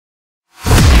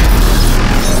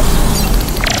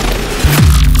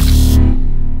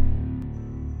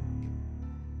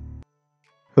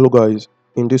Hello guys,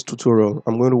 in this tutorial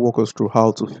I'm going to walk us through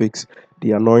how to fix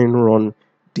the annoying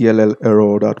run.dll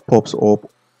error that pops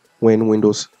up when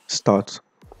Windows starts.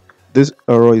 This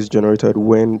error is generated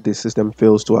when the system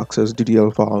fails to access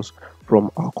DDL files from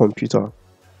our computer.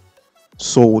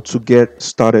 So to get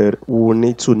started, we will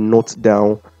need to note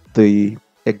down the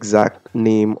exact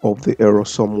name of the error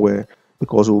somewhere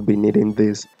because we'll be needing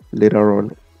this later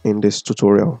on in this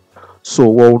tutorial. So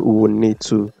what we will need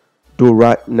to do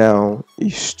right now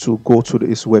is to go to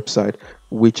this website,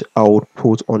 which I would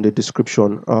put on the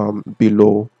description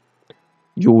below.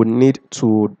 You will need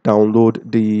to download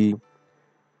the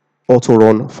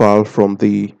autorun file from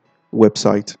the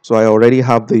website. So I already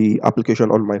have the application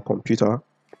on my computer,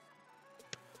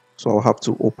 so I'll have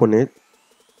to open it,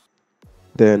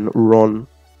 then run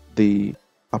the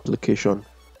application.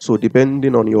 So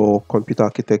depending on your computer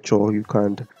architecture, you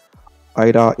can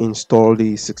either install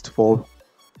the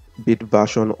 64-bit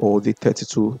version or the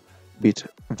 32-bit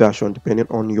version depending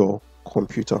on your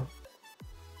computer.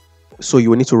 So you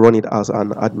will need to run it as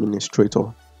an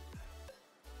administrator.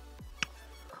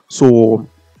 So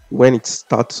when it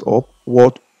starts up,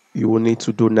 what you will need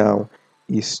to do now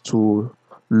is to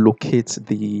locate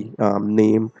the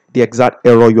name, the exact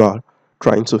error you are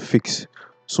trying to fix.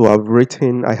 So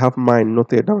I have mine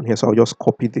noted down here, so I'll just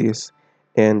copy this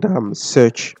and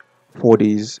search for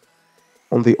these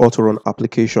on the autorun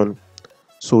application.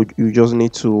 So you just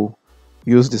need to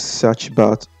use the search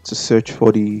bar to search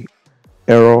for the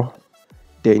error,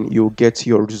 then you'll get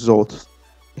your result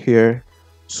here.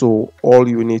 So all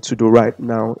you need to do right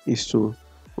now is to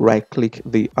right click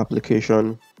the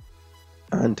application,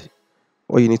 and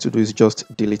all you need to do is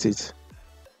just delete it.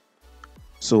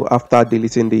 So after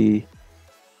deleting the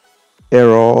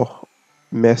error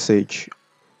message,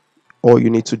 all you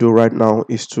need to do right now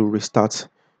is to restart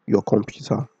your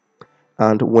computer.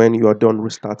 And when you are done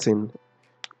restarting,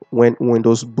 when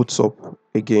Windows boots up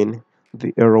again,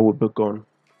 the error will be gone.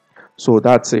 So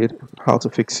that's it, how to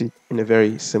fix it in a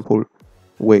very simple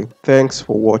way. Thanks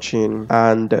for watching,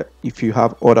 and if you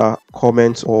have other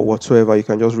comments or whatsoever, you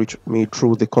can just reach me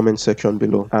through the comment section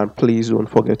below, and please don't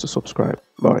forget to subscribe.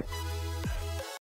 Bye.